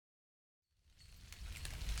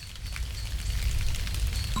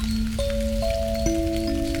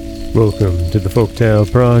Welcome to the Folktale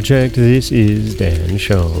Project. This is Dan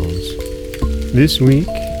Shawls. This week,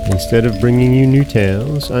 instead of bringing you new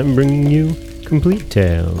tales, I'm bringing you complete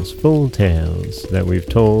tales, full tales that we've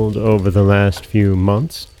told over the last few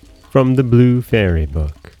months from the Blue Fairy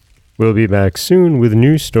Book. We'll be back soon with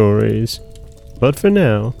new stories, but for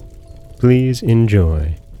now, please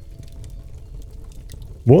enjoy.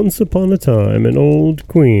 Once upon a time, an old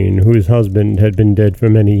queen whose husband had been dead for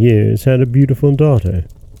many years had a beautiful daughter.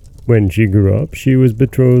 When she grew up, she was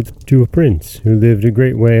betrothed to a prince who lived a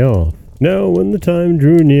great way off. Now, when the time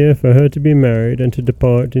drew near for her to be married and to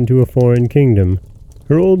depart into a foreign kingdom,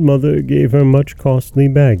 her old mother gave her much costly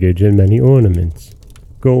baggage and many ornaments.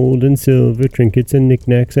 Gold and silver, trinkets and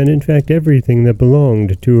knickknacks, and in fact everything that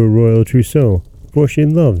belonged to a royal trousseau, for she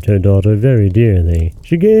loved her daughter very dearly.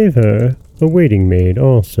 She gave her a waiting maid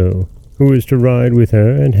also, who was to ride with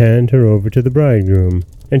her and hand her over to the bridegroom,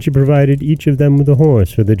 and she provided each of them with a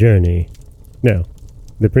horse for the journey. Now,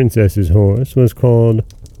 the princess's horse was called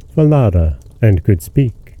Falada, and could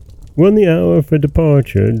speak. When the hour for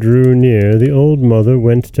departure drew near, the old mother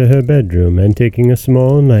went to her bedroom, and taking a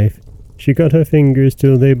small knife, she cut her fingers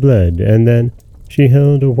till they bled, and then she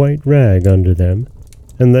held a white rag under them,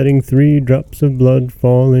 and letting 3 drops of blood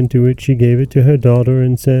fall into it, she gave it to her daughter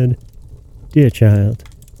and said, "Dear child,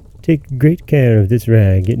 take great care of this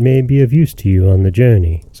rag, it may be of use to you on the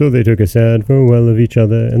journey." So they took a sad farewell of each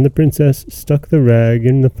other, and the princess stuck the rag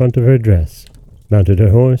in the front of her dress, mounted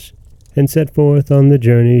her horse, and set forth on the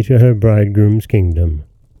journey to her bridegroom's kingdom.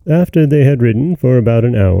 After they had ridden for about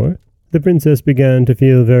an hour, the princess began to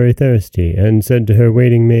feel very thirsty, and said to her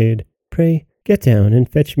waiting maid, "Pray, get down and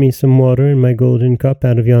fetch me some water in my golden cup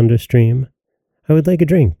out of yonder stream. I would like a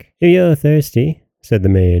drink." "If you're thirsty," said the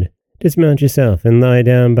maid, "dismount yourself and lie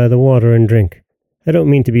down by the water and drink. I don't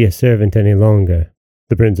mean to be a servant any longer."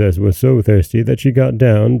 The princess was so thirsty that she got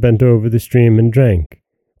down, bent over the stream and drank,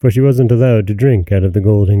 for she wasn't allowed to drink out of the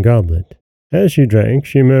golden goblet. As she drank,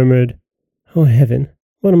 she murmured, "Oh heaven,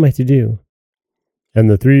 what am I to do?" And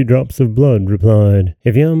the 3 drops of blood replied,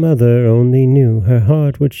 "If your mother only knew, her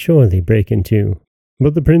heart would surely break in 2.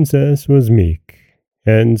 But the princess was meek,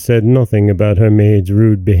 and said nothing about her maid's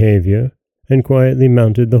rude behavior, and quietly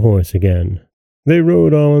mounted the horse again. They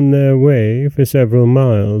rode on their way for several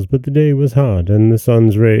miles, but the day was hot, and the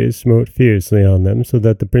sun's rays smote fiercely on them, so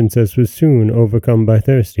that the princess was soon overcome by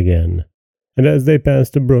thirst again. And as they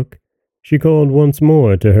passed a brook, she called once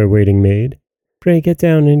more to her waiting maid, "Pray get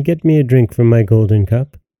down and get me a drink from my golden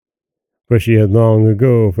cup." For she had long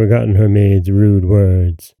ago forgotten her maid's rude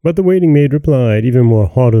words. But the waiting maid replied, even more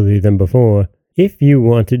haughtily than before, "If you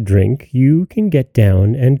want a drink, you can get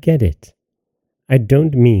down and get it. I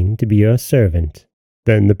don't mean to be your servant."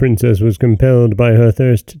 Then the princess was compelled by her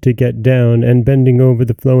thirst to get down, and bending over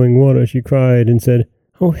the flowing water she cried and said,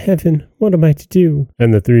 "Oh heaven, what am I to do?"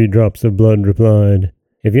 And the 3 drops of blood replied,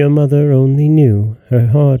 "If your mother only knew, her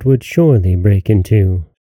heart would surely break in 2.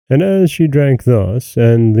 And as she drank thus,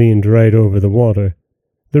 and leaned right over the water,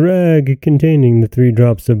 the rag containing the 3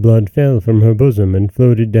 drops of blood fell from her bosom and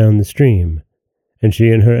floated down the stream, and she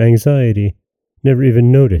in her anxiety never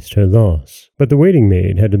even noticed her loss. But the waiting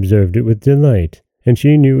maid had observed it with delight, and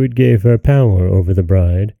she knew it gave her power over the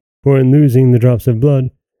bride, for in losing the drops of blood,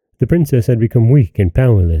 the princess had become weak and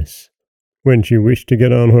powerless. When she wished to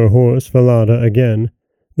get on her horse Falada again,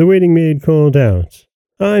 the waiting maid called out,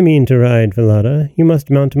 "I mean to ride, Falada, you must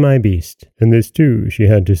mount my beast." And this too she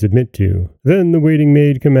had to submit to. Then the waiting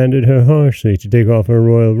maid commanded her harshly to take off her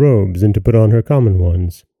royal robes and to put on her common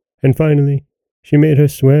ones, and finally she made her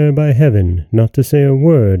swear by heaven not to say a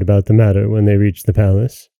word about the matter when they reached the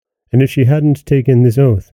palace, and if she hadn't taken this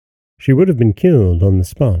oath, she would have been killed on the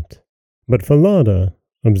spot. But Falada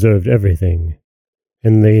observed everything,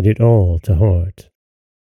 and laid it all to heart.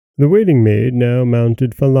 The waiting maid now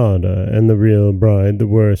mounted Falada, and the real bride the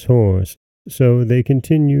worse horse, so they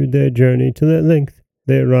continued their journey till at length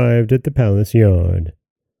they arrived at the palace yard.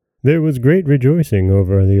 There was great rejoicing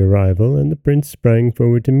over the arrival, and the prince sprang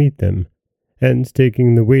forward to meet them, and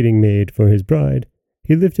taking the waiting maid for his bride,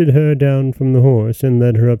 he lifted her down from the horse and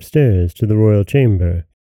led her upstairs to the royal chamber.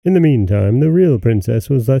 In the meantime, the real princess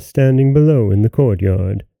was left standing below in the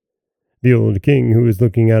courtyard. The old king, who was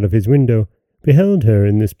looking out of his window, beheld her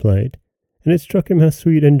in this plight, and it struck him how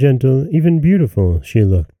sweet and gentle, even beautiful, she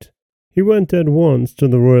looked. He went at once to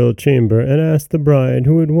the royal chamber and asked the bride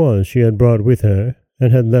who it was she had brought with her,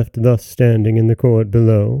 and had left thus standing in the court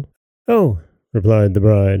below. "Oh," replied the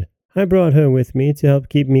bride, "I brought her with me to help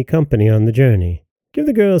keep me company on the journey. Give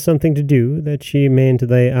the girl something to do, that she mayn't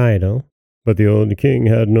lay idle." But the old king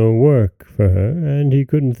had no work for her, and he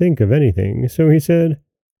couldn't think of anything, so he said,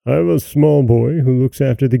 I have a small boy who looks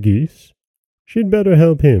after the geese. She'd better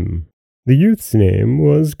help him." The youth's name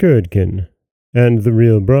was Curdken, and the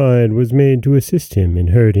real bride was made to assist him in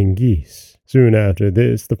herding geese. Soon after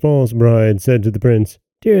this, the false bride said to the prince,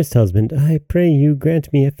 "Dearest husband, I pray you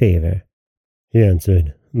grant me a favor." He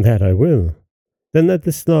answered, "That I will." "Then let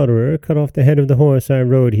the slaughterer cut off the head of the horse I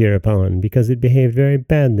rode here upon, because it behaved very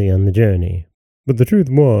badly on the journey." But the truth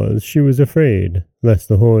was, she was afraid, lest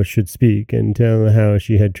the horse should speak and tell how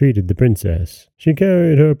she had treated the princess. She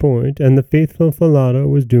carried her point, and the faithful Falada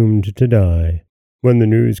was doomed to die. When the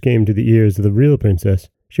news came to the ears of the real princess,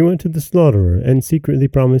 she went to the slaughterer and secretly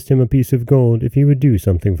promised him a piece of gold if he would do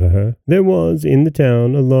something for her. There was in the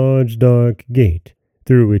town a large dark gate,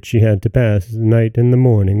 through which she had to pass the night and the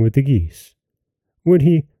morning with the geese. Would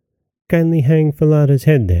he kindly hang Falada's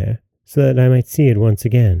head there, so that I might see it once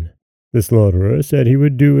again? The slaughterer said he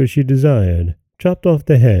would do as she desired, chopped off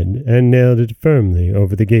the head, and nailed it firmly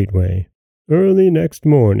over the gateway. Early next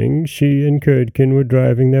morning, she and Curdken were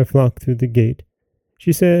driving their flock through the gate.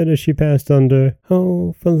 She said as she passed under,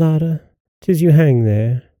 "Oh, Falada, 'tis you hang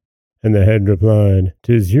there." And the head replied,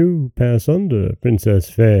 "'Tis you pass under, princess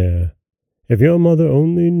fair. If your mother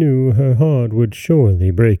only knew, her heart would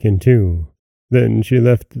surely break in two." Then she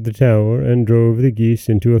left the tower and drove the geese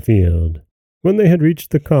into a field. When they had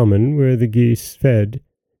reached the common where the geese fed,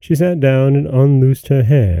 she sat down and unloosed her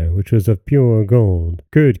hair, which was of pure gold.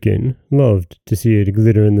 Curdken loved to see it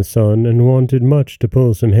glitter in the sun and wanted much to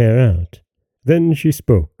pull some hair out. Then she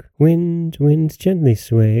spoke. "Wind, wind, gently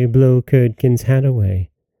sway, blow Curdken's hat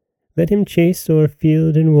away. Let him chase o'er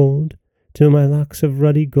field and wold, till my locks of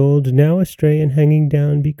ruddy gold, now astray and hanging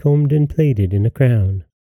down, be combed and plaited in a crown."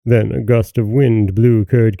 Then a gust of wind blew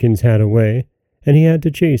Curdken's hat away, and he had to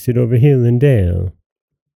chase it over hill and dale.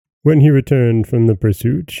 When he returned from the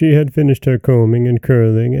pursuit, she had finished her combing and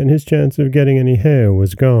curling, and his chance of getting any hair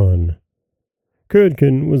was gone.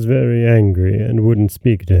 Curdken was very angry and wouldn't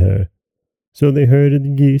speak to her, so they herded the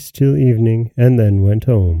geese till evening and then went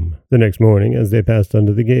home. The next morning, as they passed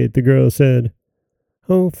under the gate, the girl said,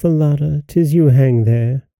 "Oh, Falada, 'tis you hang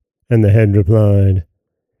there." And the head replied,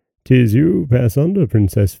 "'Tis you pass under,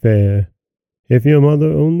 princess fair. If your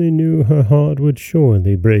mother only knew, her heart would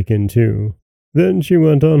surely break in two." Then she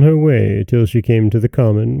went on her way till she came to the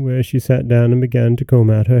common, where she sat down and began to comb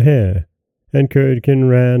out her hair. And Curdken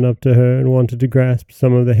ran up to her and wanted to grasp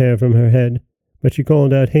some of the hair from her head, but she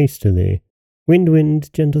called out hastily, "Wind,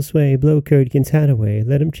 wind, gentle sway, blow Curdken's hat away.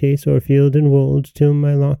 Let him chase o'er field and wold, till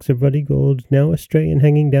my locks of ruddy gold, now astray and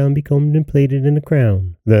hanging down, be combed and plaited in a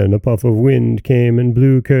crown." Then a puff of wind came and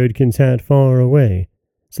blew Curdken's hat far away,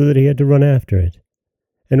 so that he had to run after it.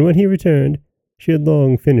 And when he returned, she had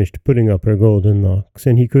long finished putting up her golden locks,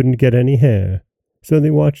 and he couldn't get any hair, so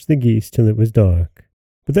they watched the geese till it was dark.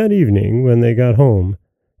 But that evening, when they got home,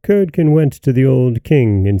 Curdken went to the old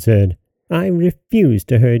king and said, "I refuse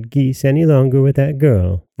to herd geese any longer with that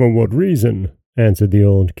girl." "For what reason?" answered the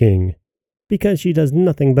old king. "Because she does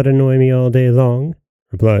nothing but annoy me all day long,"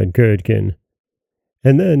 replied Curdken.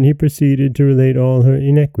 And then he proceeded to relate all her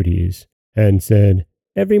iniquities, and said,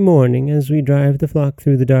 "Every morning, as we drive the flock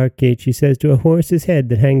through the dark gate, she says to a horse's head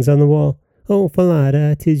that hangs on the wall, 'Oh,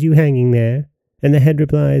 Falada, 'tis you hanging there.' And the head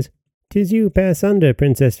replies, "'Tis you pass under,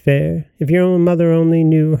 princess fair. If your own mother only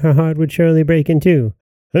knew, her heart would surely break in two."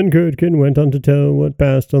 And Curdken went on to tell what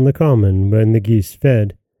passed on the common when the geese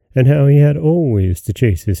fed, and how he had always to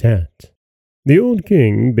chase his hat. The old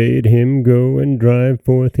king bade him go and drive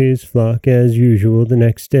forth his flock as usual the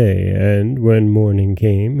next day, and when morning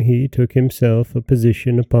came, he took himself a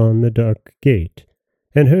position upon the dark gate,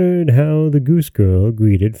 and heard how the goose girl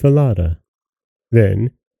greeted Falada.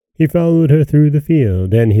 Then he followed her through the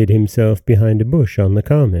field, and hid himself behind a bush on the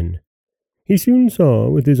common. He soon saw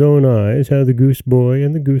with his own eyes how the goose boy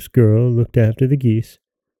and the goose girl looked after the geese,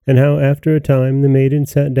 and how after a time the maiden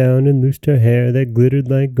sat down and loosed her hair that glittered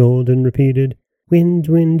like gold, and repeated, "Wind,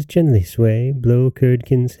 wind, gently sway, blow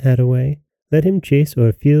Curdken's hat away. Let him chase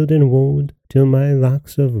o'er field and wold, till my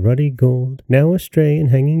locks of ruddy gold, now astray and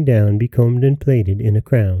hanging down, be combed and plaited in a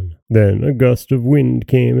crown." Then a gust of wind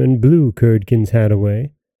came and blew Curdken's hat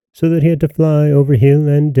away, so that he had to fly over hill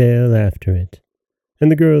and dale after it.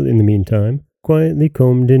 And the girl, in the meantime, quietly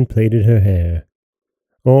combed and plaited her hair.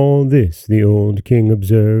 All this the old king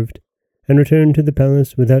observed, and returned to the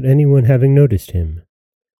palace without anyone having noticed him.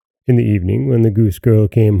 In the evening, when the goose girl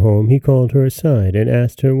came home, he called her aside and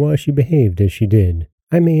asked her why she behaved as she did.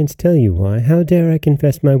 "I mayn't tell you why. How dare I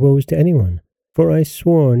confess my woes to anyone? For I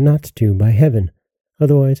swore not to by heaven.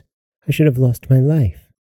 Otherwise I should have lost my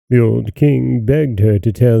life." The old king begged her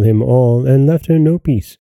to tell him all, and left her no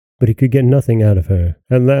peace, but he could get nothing out of her.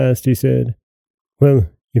 At last he said, "Well,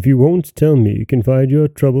 If you won't tell me, confide your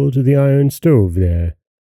trouble to the iron stove there."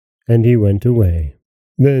 And he went away.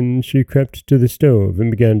 Then she crept to the stove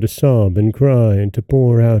and began to sob and cry and to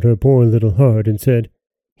pour out her poor little heart and said,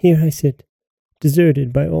 "Here I sit,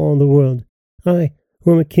 deserted by all the world. I,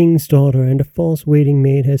 who am a king's daughter, and a false waiting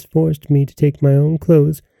maid has forced me to take my own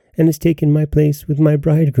clothes and has taken my place with my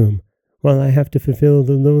bridegroom, while I have to fulfill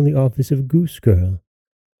the lowly office of goose girl.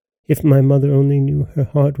 If my mother only knew, her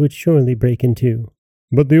heart would surely break in two."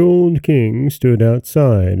 But the old king stood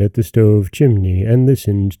outside at the stove chimney and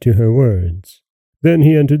listened to her words. Then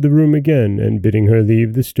he entered the room again, and bidding her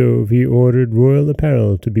leave the stove, he ordered royal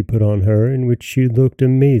apparel to be put on her, in which she looked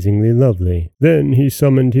amazingly lovely. Then he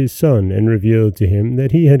summoned his son, and revealed to him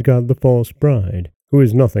that he had got the false bride, who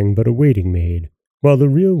is nothing but a waiting maid, while the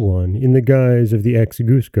real one, in the guise of the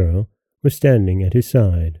ex-goose girl, was standing at his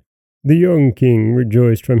side. The young king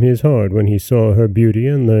rejoiced from his heart when he saw her beauty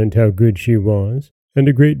and learned how good she was, and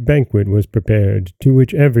a great banquet was prepared, to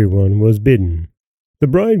which everyone was bidden. The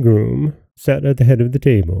bridegroom sat at the head of the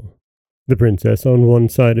table, the princess on one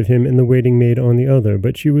side of him and the waiting maid on the other,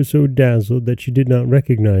 but she was so dazzled that she did not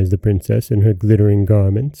recognize the princess in her glittering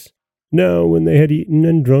garments. Now, when they had eaten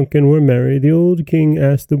and drunk and were merry, the old king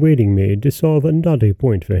asked the waiting maid to solve a knotty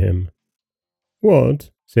point for him. "What,"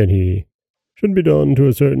 said he, "should be done to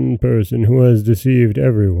a certain person who has deceived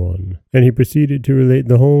everyone?" And he proceeded to relate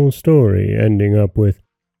the whole story, ending up with,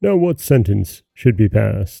 "Now what sentence should be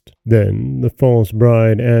passed?" Then the false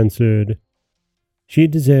bride answered, "She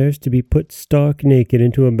deserves to be put stark naked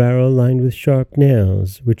into a barrel lined with sharp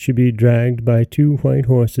nails, which should be dragged by 2 white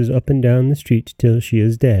horses up and down the street till she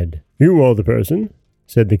is dead." "You are the person,"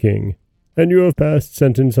 said the king, "and you have passed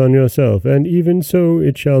sentence on yourself, and even so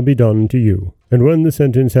it shall be done to you." And when the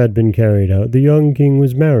sentence had been carried out, the young king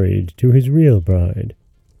was married to his real bride,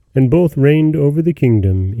 and both reigned over the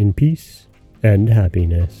kingdom in peace and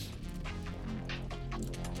happiness.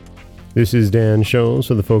 This is Dan Scholes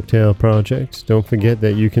for the Folktale Project. Don't forget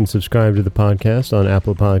that you can subscribe to the podcast on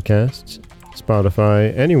Apple Podcasts,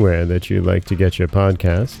 Spotify, anywhere that you like to get your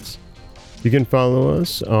podcasts. You can follow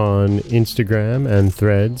us on Instagram and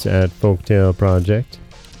Threads at Folktale Project.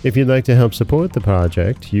 If you'd like to help support the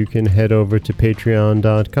project, you can head over to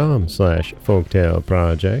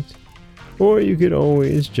patreon.com/folktaleproject, or you could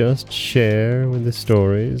always just share the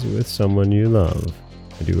stories with someone you love.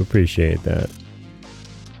 I do appreciate that.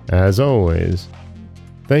 As always,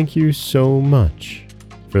 thank you so much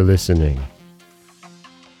for listening.